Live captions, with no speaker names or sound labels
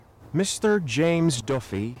Mr. James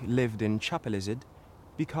Duffy lived in Chapelizod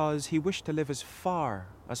because he wished to live as far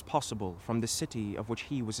as possible from the city of which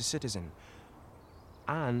he was a citizen,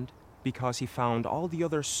 and because he found all the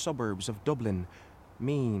other suburbs of Dublin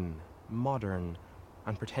mean, modern,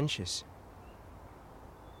 and pretentious.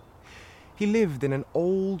 He lived in an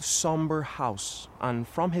old, sombre house, and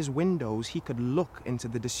from his windows he could look into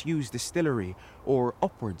the disused distillery or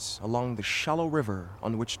upwards along the shallow river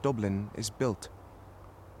on which Dublin is built.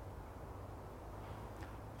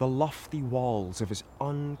 The lofty walls of his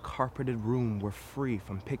uncarpeted room were free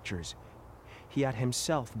from pictures. He had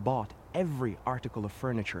himself bought every article of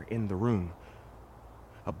furniture in the room.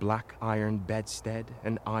 A black iron bedstead,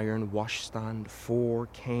 an iron washstand, 4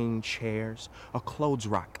 cane chairs, a clothes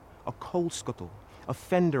rack, a coal scuttle, a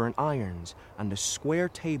fender and irons, and a square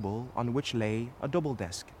table on which lay a double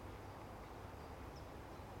desk.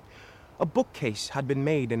 A bookcase had been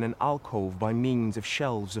made in an alcove by means of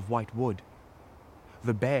shelves of white wood.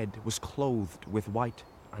 The bed was clothed with white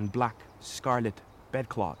and black scarlet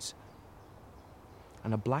bedcloths,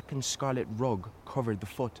 and a black and scarlet rug covered the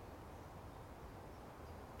foot.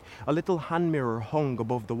 A little hand mirror hung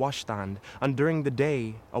above the washstand, and during the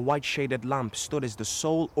day a white-shaded lamp stood as the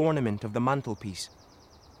sole ornament of the mantelpiece.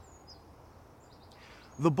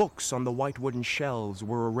 The books on the white wooden shelves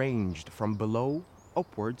were arranged from below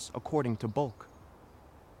upwards according to bulk.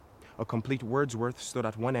 A complete Wordsworth stood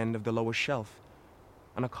at one end of the lowest shelf,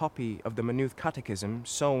 and a copy of the Maynooth Catechism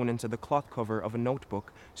sewn into the cloth cover of a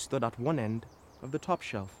notebook stood at one end of the top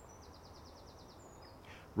shelf.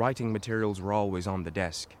 Writing materials were always on the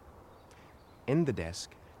desk. In the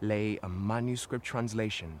desk lay a manuscript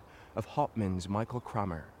translation of Hopman's Michael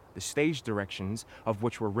Cramer, the stage directions of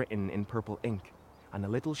which were written in purple ink, and a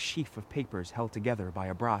little sheaf of papers held together by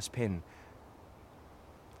a brass pin.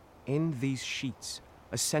 In these sheets,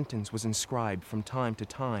 a sentence was inscribed from time to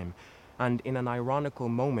time, and in an ironical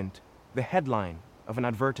moment, the headline of an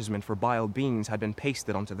advertisement for boiled beans had been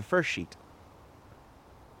pasted onto the first sheet.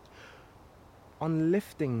 On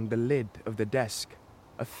lifting the lid of the desk,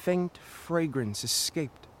 a faint fragrance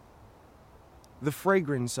escaped. The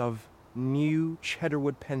fragrance of new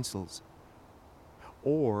cheddarwood pencils,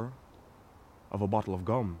 or of a bottle of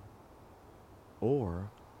gum,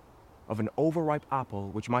 or of an overripe apple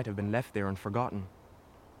which might have been left there and forgotten.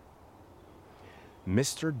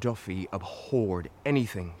 Mr. Duffy abhorred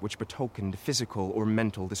anything which betokened physical or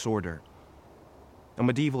mental disorder. A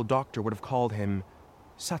medieval doctor would have called him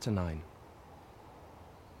saturnine.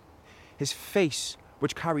 His face,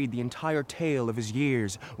 which carried the entire tale of his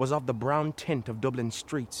years, was of the brown tint of Dublin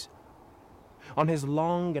streets. On his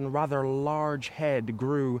long and rather large head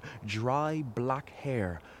grew dry black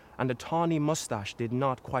hair, and a tawny moustache did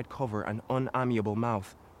not quite cover an unamiable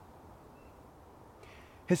mouth.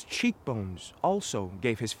 His cheekbones also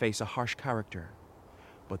gave his face a harsh character,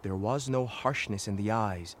 but there was no harshness in the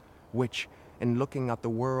eyes, which, in looking at the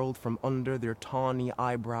world from under their tawny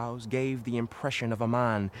eyebrows, gave the impression of a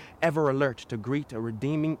man ever alert to greet a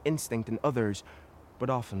redeeming instinct in others, but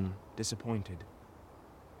often disappointed.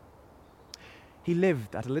 He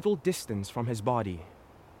lived at a little distance from his body,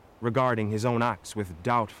 regarding his own acts with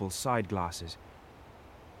doubtful side-glasses.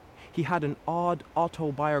 He had an odd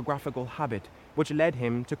autobiographical habit which led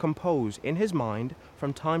him to compose in his mind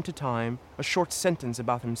from time to time a short sentence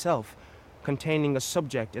about himself, containing a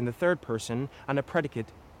subject in the third person and a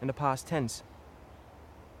predicate in the past tense.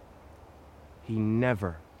 He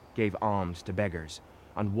never gave alms to beggars,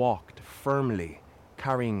 and walked firmly,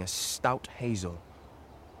 carrying a stout hazel.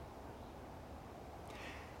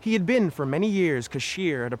 He had been for many years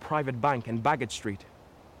cashier at a private bank in Baggot Street.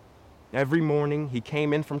 Every morning he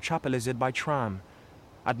came in from Chapelizod by tram.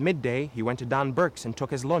 At midday he went to Dan Burke's and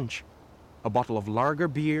took his lunch, a bottle of lager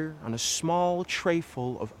beer and a small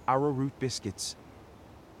trayful of arrowroot biscuits.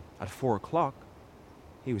 At 4 o'clock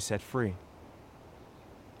he was set free.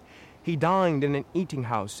 He dined in an eating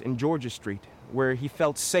house in George's Street, where he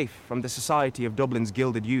felt safe from the society of Dublin's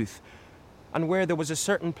gilded youth, and where there was a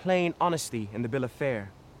certain plain honesty in the bill of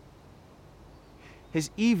fare.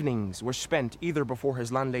 His evenings were spent either before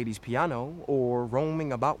his landlady's piano or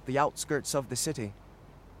roaming about the outskirts of the city.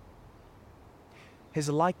 His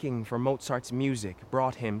liking for Mozart's music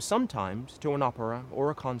brought him sometimes to an opera or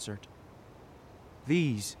a concert.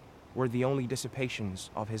 These were the only dissipations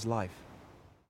of his life.